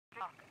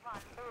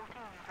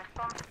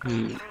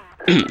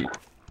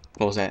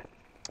What was that?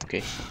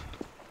 Okay.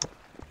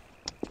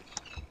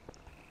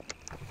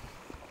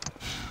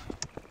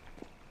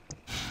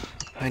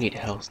 I need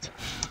health.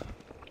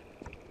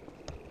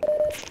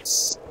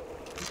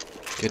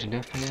 Good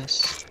enough, I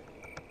guess.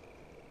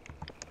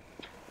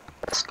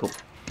 Let's go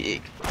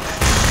big.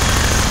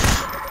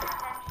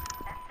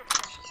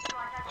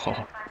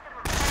 Oh.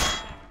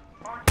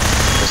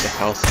 There's a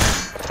health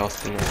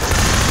thing right there.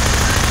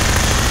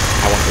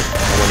 I want it.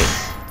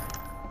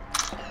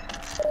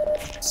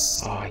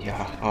 Oh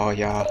yeah, oh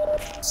yeah.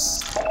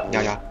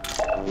 Yeah.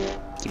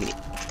 Give me it.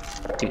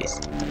 Do this.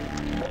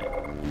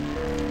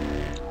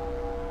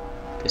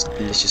 This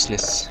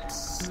deliciousness.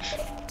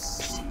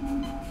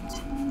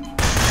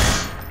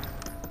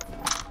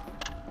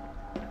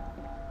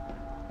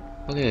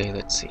 Okay,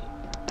 let's see.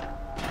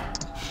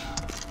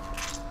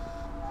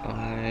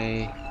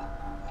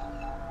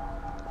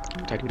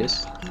 Do I do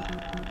this?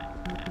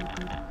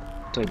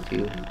 What do I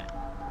do?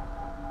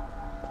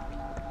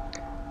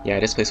 Yeah,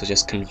 this place was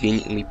just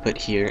conveniently put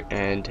here,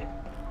 and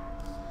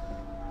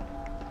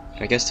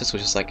I guess this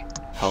was just like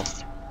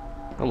health.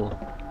 Oh well.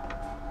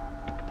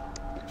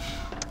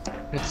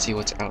 Let's see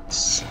what's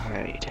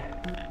outside.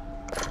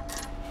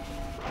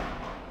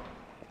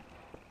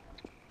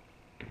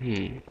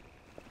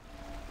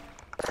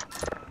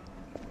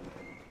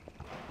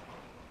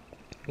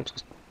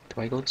 Do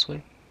I go this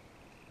way?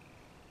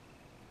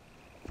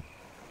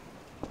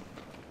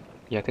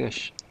 Yeah, I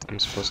think I'm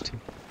supposed to.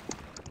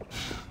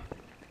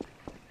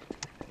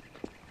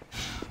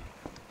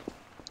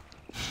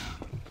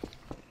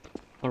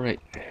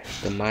 Alright,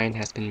 the mine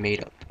has been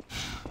made up.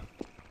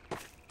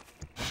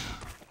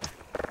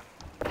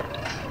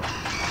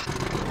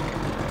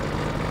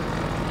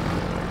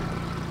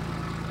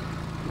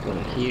 Go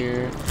in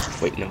here.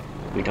 Wait, no,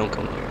 we don't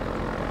come here.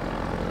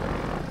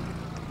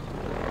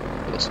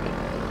 Go this way.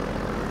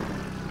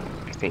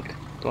 I think.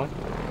 Do I?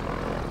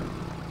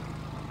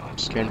 Oh, I'm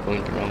scared I'm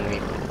going the wrong way.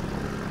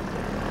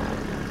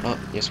 Oh,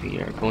 yes,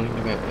 we are going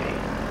the right way.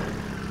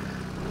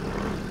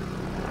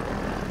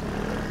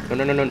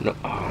 No.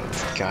 Oh,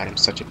 God, I'm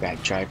such a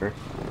bad driver.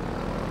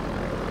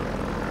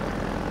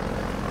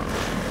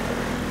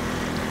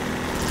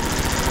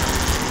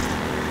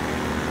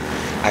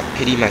 I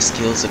pity my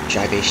skills of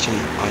drivation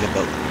on a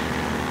boat.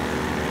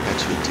 I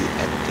should do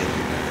everything.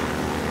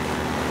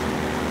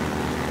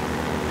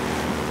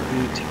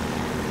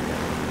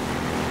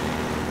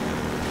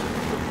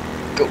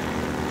 Go.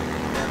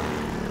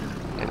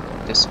 And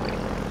this way.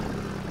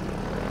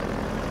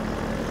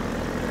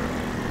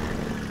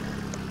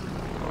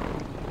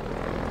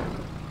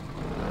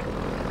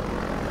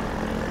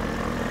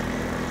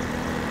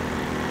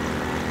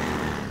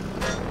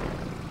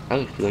 I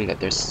have a feeling that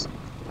there's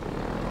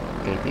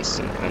gonna be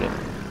some kind of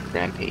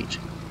rampage.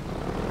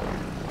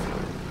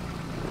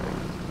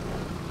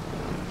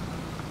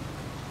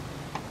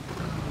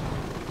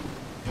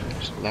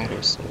 There's a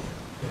ladder, so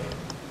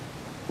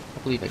I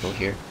believe I go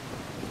here.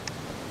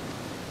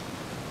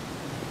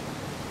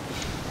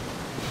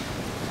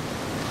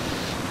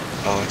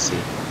 Oh, I see.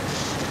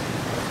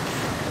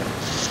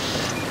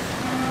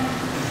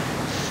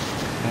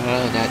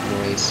 Oh, that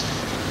noise.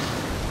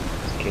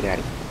 Let's get out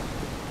of here.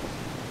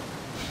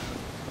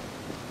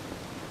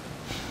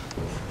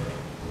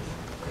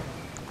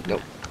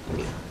 Nope.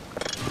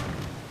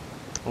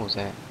 What was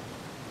that?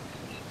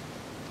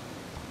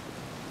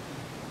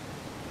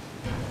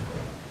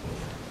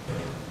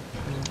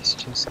 Let's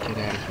just get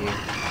out of here.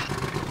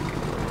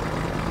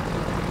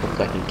 Hope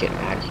I can get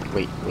out of here.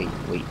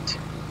 Wait.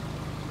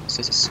 Is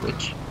this a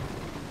switch?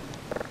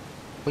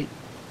 Wait.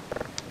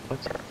 What?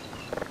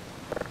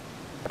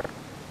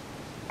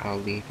 I'll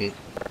leave it.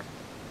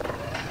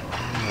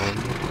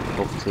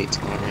 Hopefully it's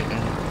on right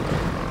now.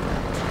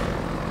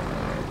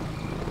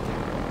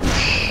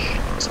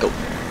 Let's go.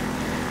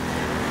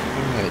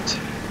 Alright.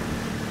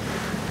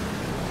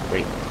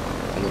 Great.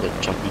 Another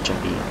jumpy.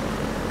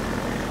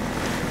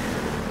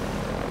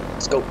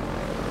 Let's go.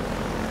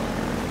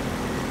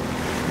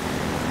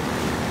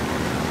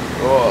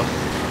 Oh.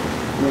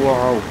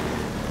 Wow.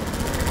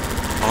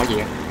 Oh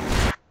yeah.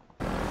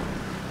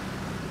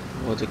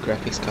 Oh, the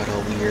graphics got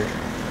all weird.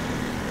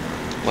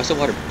 Why's the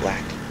water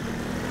black?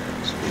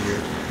 It's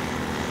weird.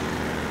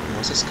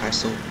 Why's the sky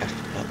so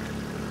effed up?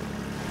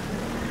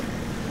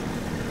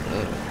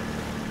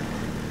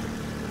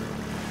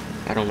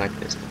 I don't like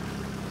this.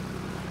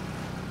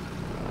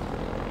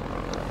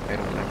 I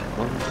don't like it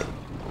one bit.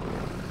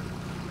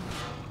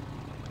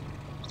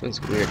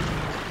 This weird.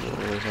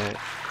 What was that?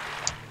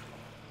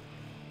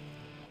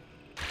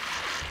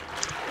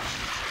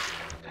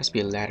 There has to be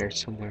a ladder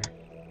somewhere.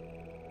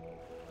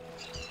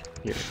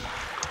 Here.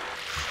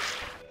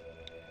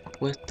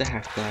 With the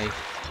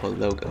Half-Life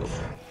logo.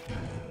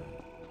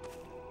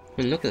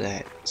 I mean, look at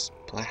that. It's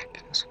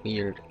black. That's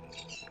weird.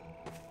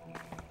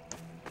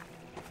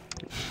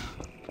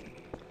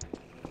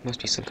 Must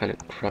be some kind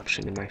of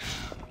corruption in my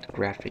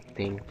graphic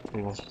thing.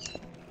 Well,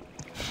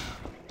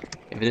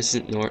 if this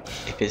isn't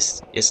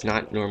it's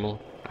not normal,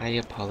 I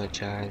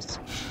apologize.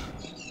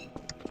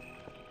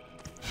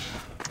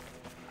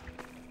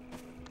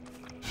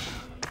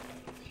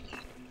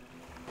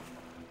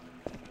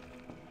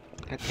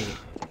 dang it.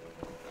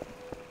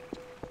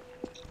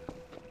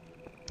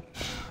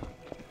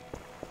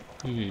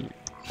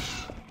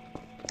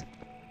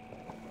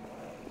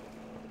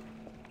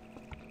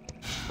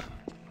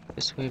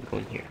 This way we're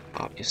going here,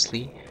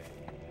 obviously.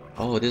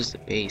 Oh, this is the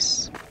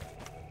base.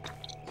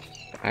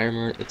 I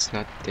remember it's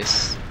not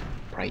this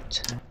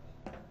bright.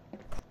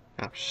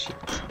 Oh shit.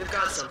 You've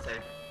got something.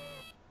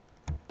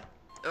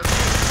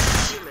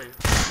 Okay, human.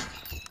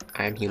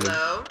 I'm human.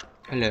 Hello?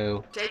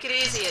 Hello. Take it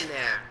easy in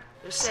there.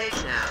 You're safe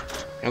now.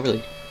 Oh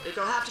really?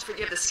 You'll have to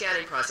forgive the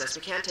scanning process.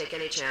 We can't take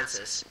any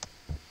chances.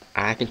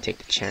 I can take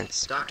the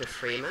chance. Dr.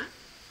 Freeman?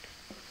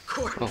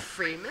 Gordon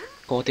Freeman?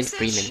 Gordon Is that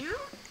Freeman. you?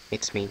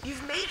 It's me.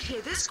 You've made it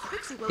here this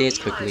quickly. Well, This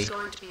Eli quickly. is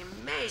going to be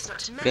amazed, not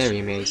to mention Very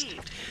amazed.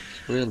 relieved.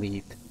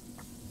 Relieved.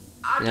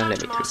 I'm Now let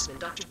Dr. me through. Mossman,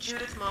 Dr.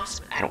 Judith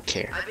Mossman. I don't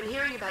care. I've been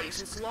hearing about you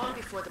since long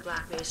before the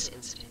Black Mesa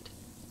incident.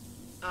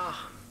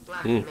 Oh,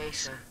 Black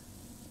Mesa.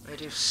 I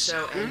do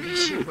so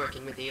envy you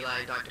working with Eli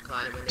and Dr.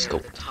 Kleiner when they're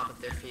at the top of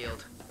their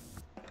field.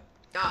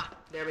 Ah,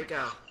 there we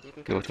go. You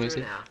can come Which way is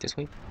through it? now. This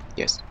way?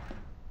 Yes.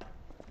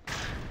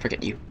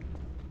 Forget you.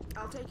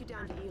 I'll take you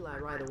down to Eli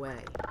right away.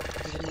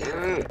 You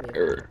didn't even forgive me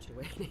if I kept you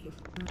waiting.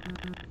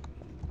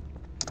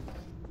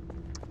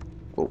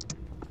 Oh.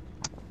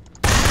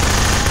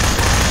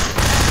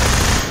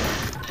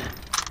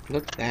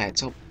 Look at that,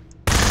 it's so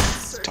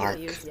dark.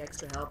 Certainly use the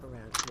extra help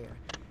around here.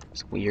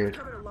 It's weird.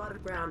 We've covered a lot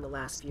of ground the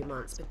last few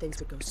months, but things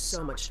would go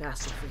so much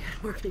faster if we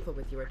had more people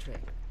with your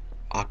training.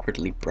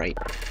 Awkwardly bright.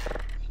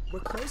 We're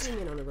closing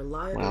in on a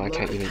reliable Wow, I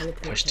can't local even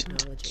teleport push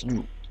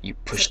technology. You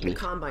pushed me. The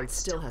Combine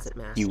still hasn't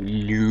mastered. You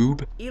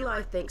noob.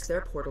 Eli thinks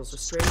their portals are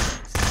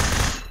string-based,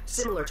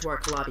 similar to our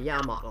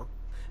Calabi-Yau model,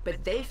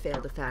 but they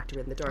failed to factor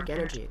in the dark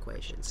energy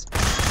equations.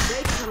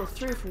 They tunnel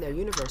through from their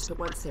universe, but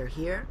once they're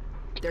here,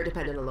 they're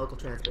dependent on local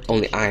transportation.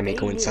 Only I may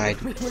go inside.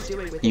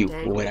 You,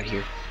 go get out of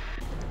here.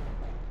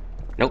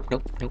 Nope,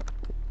 nope, nope.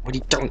 What are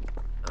you doing?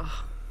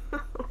 Oh.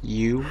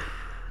 You.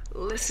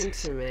 Listen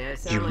to me, I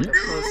sound like a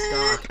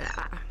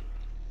postdoc.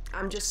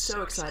 I'm just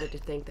so excited to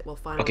think that we'll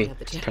finally have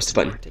the chance press the to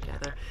button. work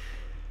together.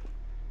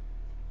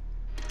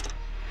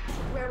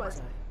 Where was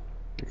I?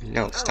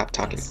 No, stop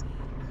talking. Yes.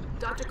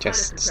 Dr.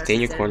 Just stay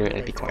in your corner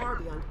and be quiet. Far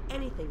beyond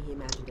anything he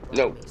imagined at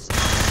No. Black Mesa.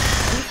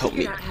 We Help me.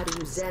 figured out how to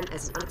use Zen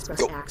as an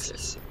unexpressed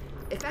axis.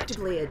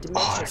 Effectively a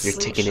dimensional Oh, you're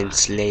taking in slingshot,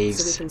 so we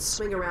slaves. can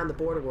swing around the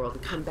border world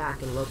and come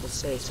back in local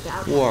space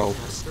without having Whoa. to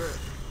pass through.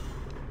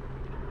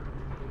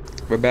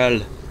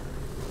 Rebel.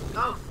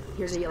 Oh,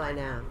 here's Eli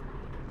now.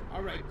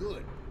 Alright,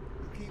 good.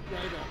 Keep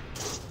right on.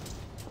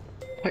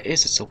 Why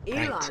is it so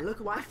bright? Eli, look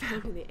who I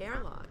found in the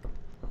airlock.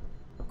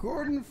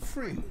 Gordon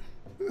Freeman.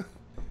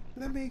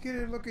 Let me get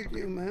a look at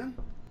you, man.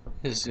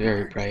 This is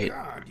very My bright.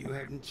 God, you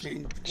haven't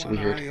changed It's one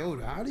weird.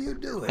 iota. How do you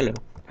do it? Hello.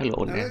 Hello,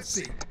 old Now man. let's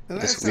see. The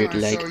This last time weird I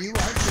leg. saw you,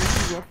 I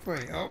picked you up for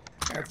help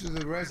after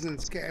the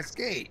resonance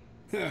cascade.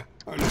 Oh,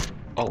 no.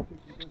 Oh,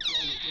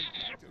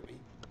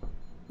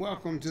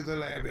 Welcome to the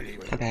lab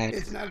anyway. my bad.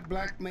 It's not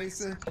Black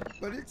Mesa,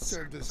 but it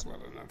served us well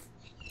enough.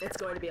 It's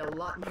going to be a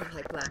lot more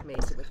like Black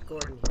Mesa with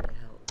Gordon here to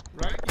help.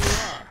 Right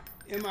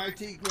you are.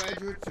 MIT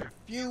graduates are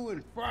few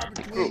and far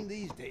between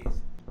these days.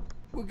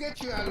 We'll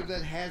get you out of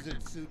that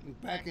hazard suit and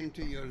back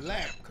into your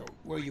lab coat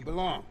where you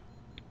belong.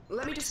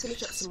 Let me just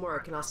finish up some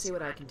work and I'll see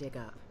what I can dig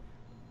up.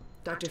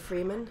 Dr.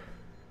 Freeman,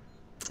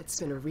 it's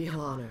been a real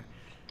honor.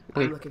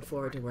 Wait. I'm looking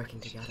forward to working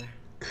together.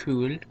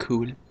 Cool,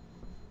 cool.